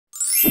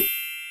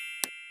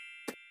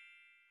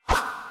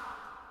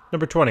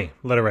Number 20,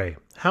 letter A.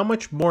 How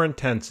much more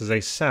intense is a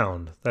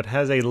sound that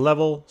has a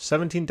level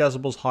 17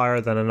 decibels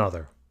higher than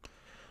another?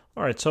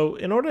 All right, so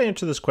in order to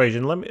answer this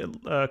question, let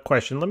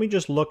me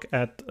just look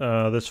at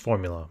this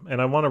formula,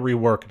 and I want to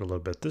rework it a little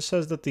bit. This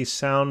says that the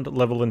sound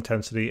level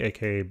intensity,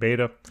 aka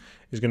beta,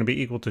 is going to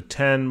be equal to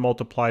 10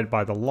 multiplied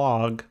by the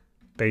log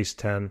base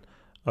 10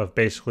 of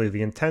basically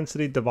the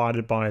intensity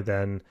divided by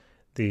then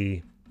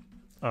the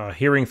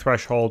hearing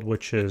threshold,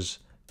 which is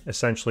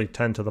essentially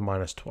 10 to the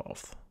minus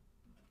 12th.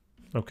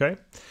 Okay,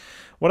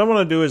 what I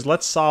want to do is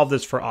let's solve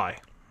this for I.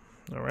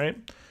 All right,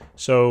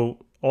 so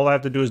all I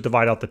have to do is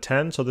divide out the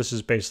 10, so this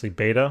is basically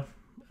beta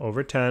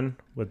over 10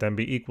 would then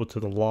be equal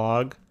to the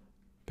log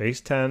base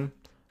 10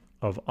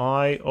 of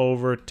I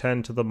over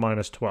 10 to the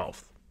minus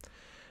 12th.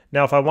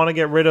 Now if I want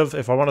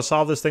to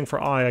solve this thing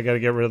for I got to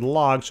get rid of the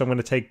log, so I'm going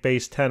to take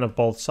base 10 of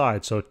both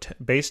sides. So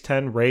base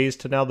 10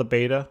 raised to now the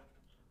beta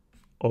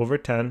over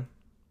 10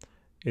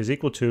 is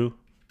equal to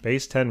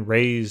base 10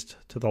 raised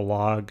to the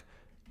log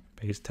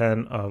base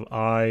 10 of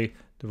I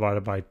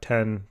divided by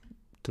 10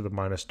 to the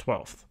minus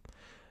 12th.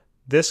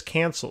 This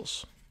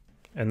cancels,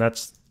 and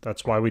that's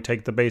why we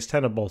take the base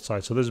 10 of both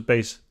sides. So this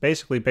is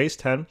basically base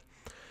 10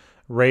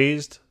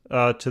 raised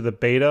to the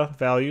beta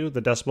value,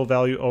 the decibel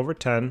value over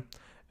 10,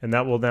 and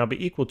that will now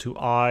be equal to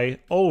I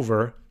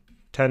over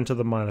 10 to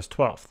the minus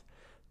 12th.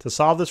 To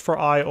solve this for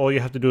I, all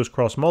you have to do is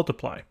cross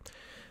multiply.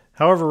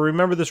 However,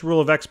 remember this rule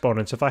of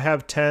exponents. If I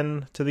have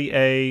 10 to the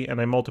A and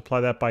I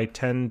multiply that by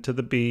 10 to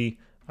the B,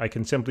 I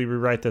can simply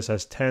rewrite this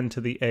as 10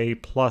 to the A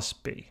plus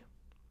B.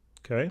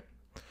 Okay?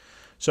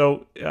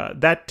 So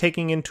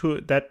taking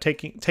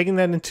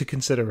that into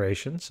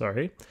consideration,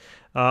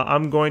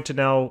 I'm going to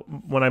now,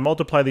 when I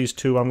multiply these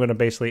two, I'm going to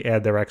basically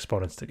add their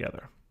exponents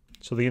together.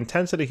 So the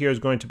intensity here is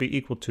going to be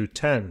equal to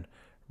 10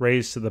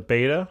 raised to the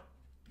beta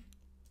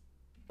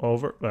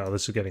over, well,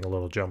 this is getting a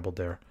little jumbled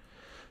there.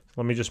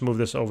 Let me just move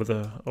this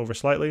over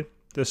slightly.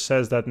 This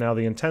says that now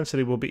the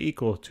intensity will be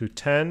equal to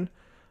 10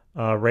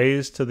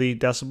 raised to the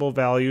decibel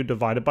value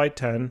divided by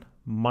 10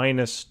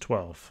 minus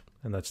 12.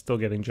 And that's still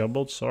getting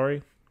jumbled,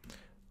 sorry.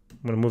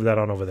 I'm going to move that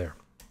on over there.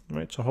 All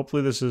right, so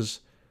hopefully this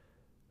is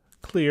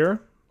clear.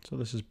 So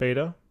this is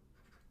beta,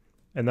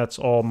 and that's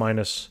all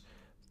minus,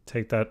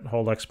 take that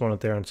whole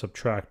exponent there and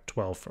subtract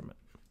 12 from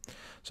it.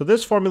 So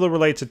this formula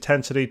relates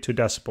intensity to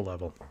decibel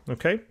level,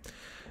 okay?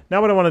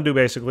 Now what I want to do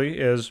basically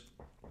is,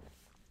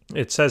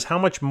 it says how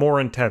much more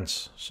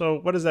intense. So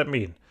what does that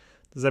mean?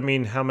 Does that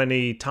mean how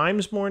many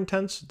times more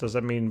intense? Does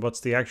that mean what's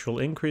the actual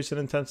increase in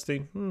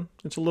intensity?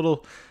 It's a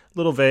little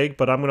vague,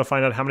 but I'm going to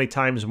find out how many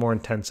times more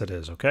intense it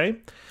is, okay?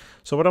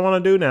 So what I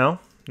want to do now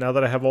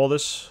that I have all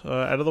this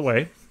out of the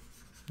way,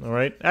 all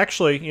right?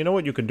 Actually, you know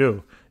what you could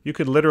do? You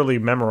could literally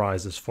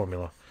memorize this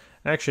formula.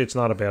 Actually, it's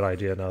not a bad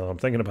idea now that I'm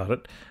thinking about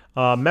it.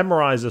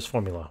 Memorize this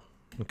formula,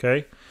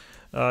 okay?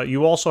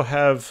 You also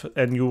have,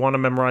 and you want to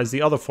memorize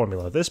the other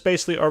formula. This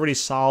basically already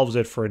solves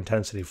it for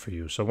intensity for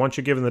you. So once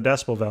you're given the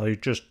decibel value,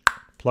 just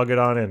plug it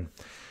on in.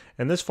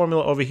 And this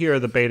formula over here,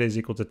 the beta is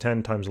equal to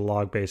 10 times the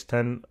log base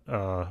 10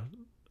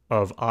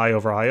 of I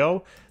over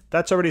IO.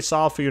 That's already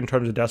solved for you in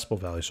terms of decibel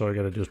value. So all you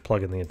got to do is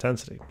plug in the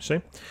intensity,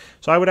 see?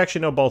 So I would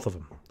actually know both of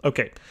them.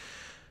 Okay.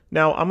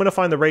 Now I'm going to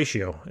find the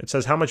ratio. It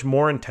says how much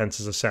more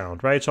intense is a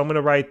sound, right? So I'm going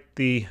to write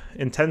the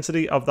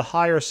intensity of the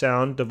higher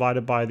sound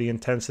divided by the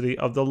intensity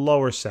of the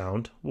lower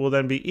sound will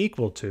then be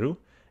equal to,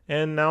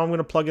 and now I'm going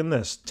to plug in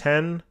this,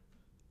 10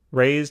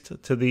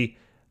 raised to the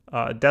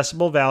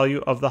decibel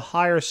value of the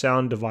higher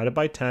sound divided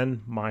by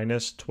 10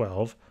 minus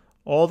 12,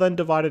 all then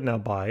divided now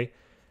by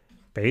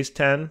base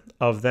 10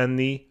 of then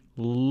the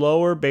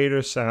lower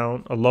beta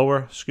sound,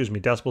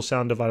 decibel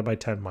sound divided by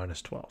 10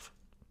 minus 12,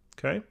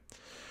 okay?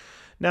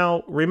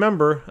 Now,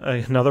 remember,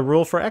 another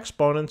rule for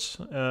exponents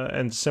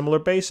and similar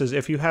bases,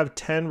 if you have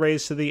 10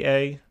 raised to the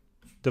A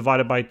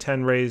divided by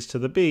 10 raised to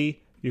the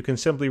B, you can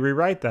simply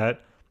rewrite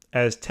that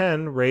as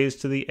 10 raised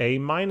to the A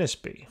minus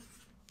B.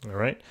 All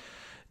right?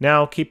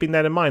 Now, keeping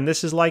that in mind,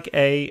 this is like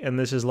A and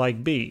this is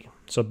like B.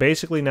 So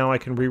basically now I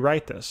can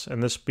rewrite this,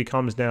 and this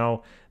becomes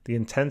now the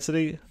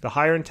intensity, the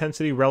higher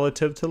intensity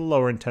relative to the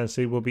lower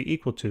intensity will be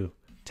equal to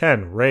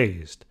 10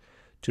 raised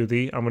to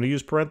the, I'm going to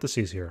use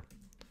parentheses here,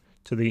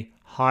 to the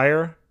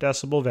higher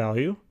decibel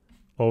value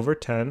over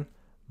 10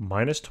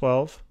 minus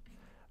 12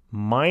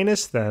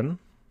 minus then,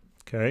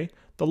 okay,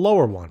 the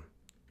lower one,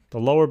 the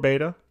lower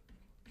beta,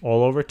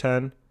 all over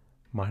 10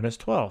 minus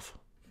 12.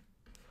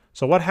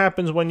 So what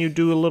happens when you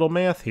do a little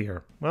math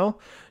here? Well,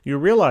 you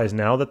realize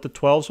now that the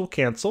 12s will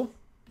cancel,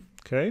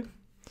 okay,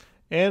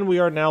 and we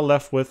are now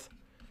left with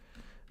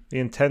the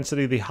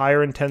intensity, the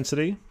higher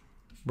intensity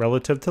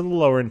relative to the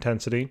lower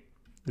intensity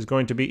is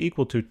going to be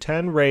equal to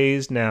 10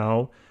 raised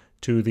now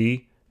to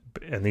the,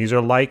 and these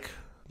are like,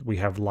 we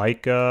have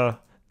like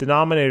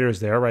denominators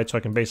there, right? So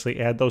I can basically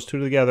add those two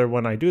together.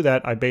 When I do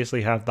that, I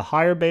basically have the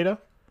higher beta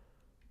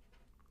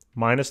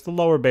minus the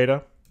lower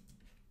beta,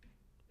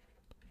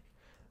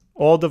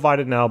 all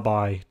divided now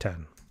by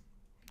 10,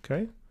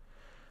 okay?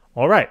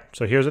 All right,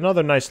 so here's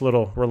another nice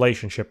little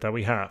relationship that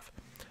we have.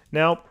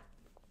 Now,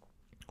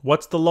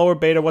 What's the lower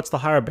beta? What's the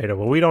higher beta?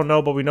 Well, we don't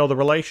know, but we know the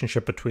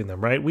relationship between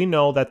them, right? We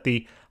know that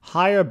the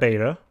higher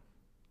beta,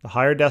 the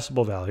higher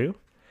decibel value,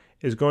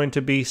 is going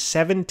to be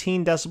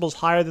 17 decibels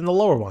higher than the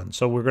lower one.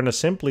 So we're going to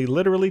simply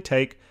literally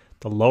take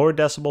the lower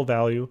decibel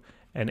value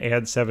and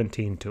add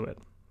 17 to it,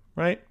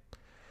 right?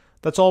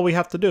 That's all we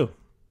have to do.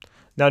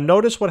 Now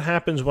notice what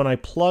happens when I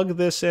plug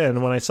this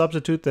in, when I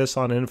substitute this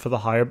on in for the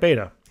higher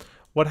beta.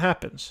 What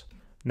happens?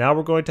 Now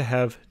we're going to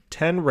have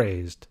 10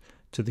 raised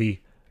to the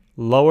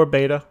lower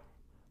beta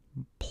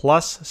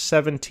plus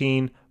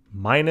 17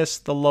 minus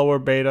the lower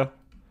beta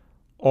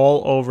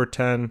all over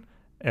 10.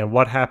 And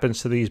what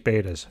happens to these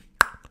betas?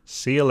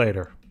 See you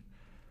later.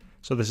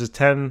 So this is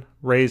 10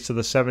 raised to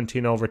the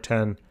 17 over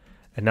 10.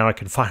 And now I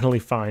can finally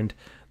find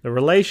the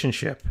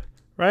relationship,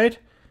 right?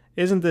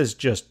 Isn't this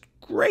just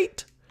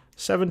great?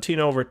 17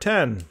 over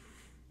 10,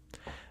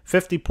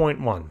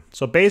 50.1.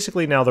 So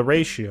basically now the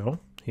ratio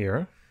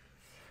here,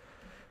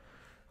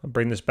 I'll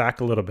bring this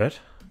back a little bit,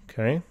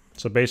 okay?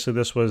 So basically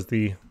this was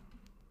the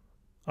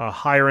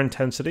higher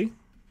intensity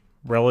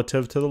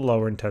relative to the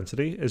lower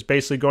intensity is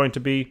basically going to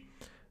be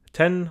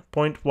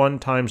 10.1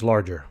 times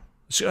larger.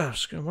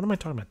 What am I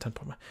talking about?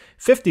 10.1.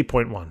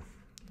 50.1.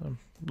 I'm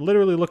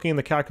literally looking in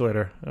the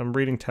calculator. I'm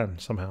reading 10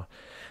 somehow.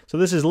 So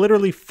this is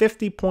literally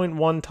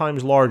 50.1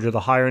 times larger,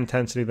 the higher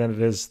intensity, than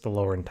it is the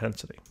lower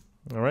intensity.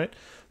 All right?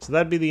 So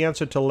that'd be the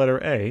answer to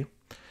letter A.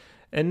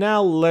 And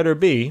now letter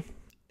B.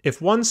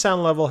 If one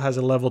sound level has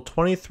a level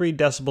 23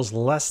 decibels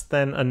less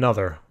than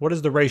another, what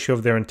is the ratio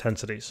of their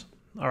intensities?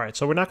 All right,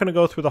 so we're not going to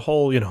go through the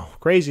whole,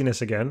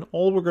 craziness again.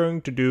 All we're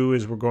going to do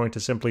is we're going to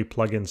simply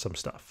plug in some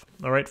stuff.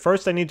 All right,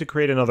 first I need to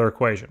create another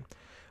equation.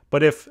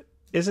 But if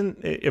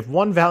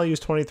one value is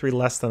 23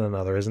 less than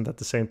another, isn't that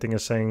the same thing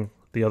as saying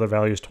the other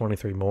value is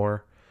 23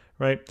 more,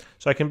 right?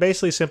 So I can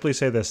basically simply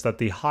say this, that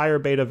the higher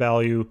beta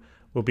value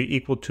will be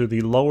equal to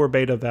the lower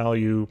beta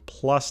value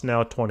plus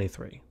now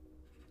 23,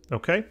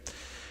 okay?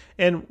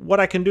 And what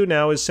I can do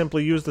now is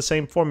simply use the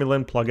same formula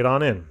and plug it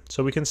on in.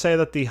 So we can say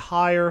that the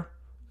higher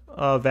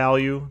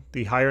value,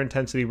 the higher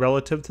intensity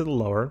relative to the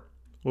lower,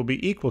 will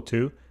be equal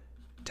to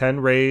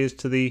 10 raised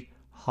to the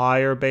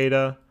higher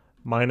beta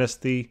minus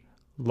the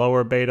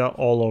lower beta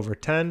all over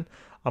 10.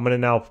 I'm going to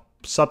now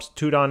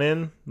substitute on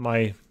in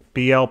my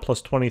BL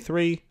plus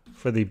 23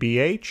 for the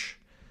BH.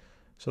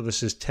 So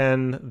this is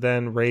 10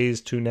 then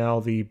raised to now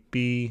the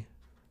B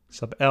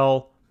sub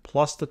L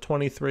plus the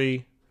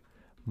 23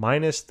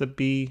 minus the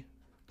B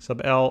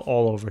sub L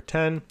all over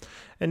 10.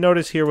 And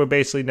notice here we're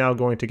basically now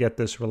going to get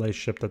this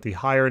relationship that the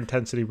higher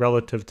intensity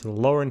relative to the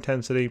lower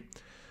intensity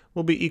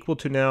will be equal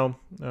to now,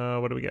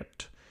 what do we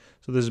get?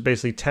 So this is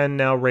basically 10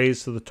 now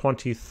raised to the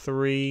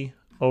 23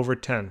 over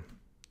 10.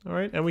 All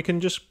right, and we can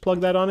just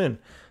plug that on in.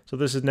 So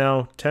this is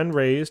now 10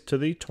 raised to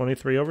the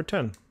 23 over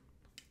 10.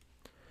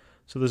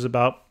 So this is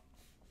about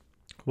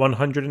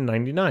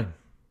 199,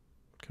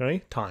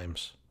 okay,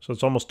 times. So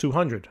it's almost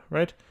 200,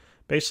 right?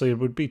 Basically, it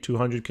would be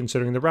 200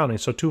 considering the rounding.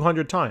 So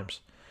 200 times.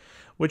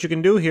 What you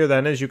can do here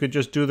then is you could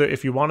just do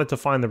if you wanted to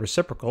find the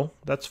reciprocal,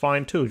 that's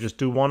fine too. Just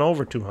do 1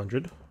 over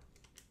 200.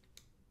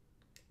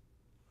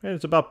 And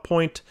it's about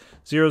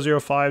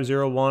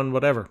 0.00501,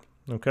 whatever,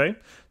 okay?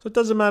 So it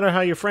doesn't matter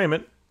how you frame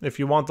it. If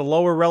you want the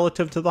lower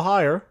relative to the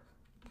higher,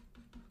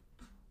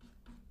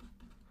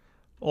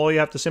 all you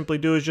have to simply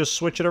do is just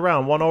switch it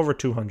around, 1 over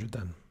 200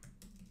 then.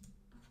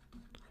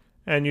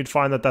 And you'd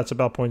find that that's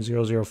about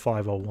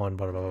 0.00501, blah,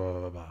 blah, blah,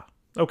 blah, blah.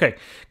 Okay,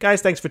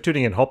 guys, thanks for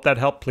tuning in. Hope that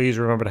helped. Please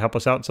remember to help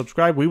us out and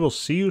subscribe. We will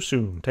see you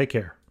soon. Take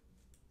care.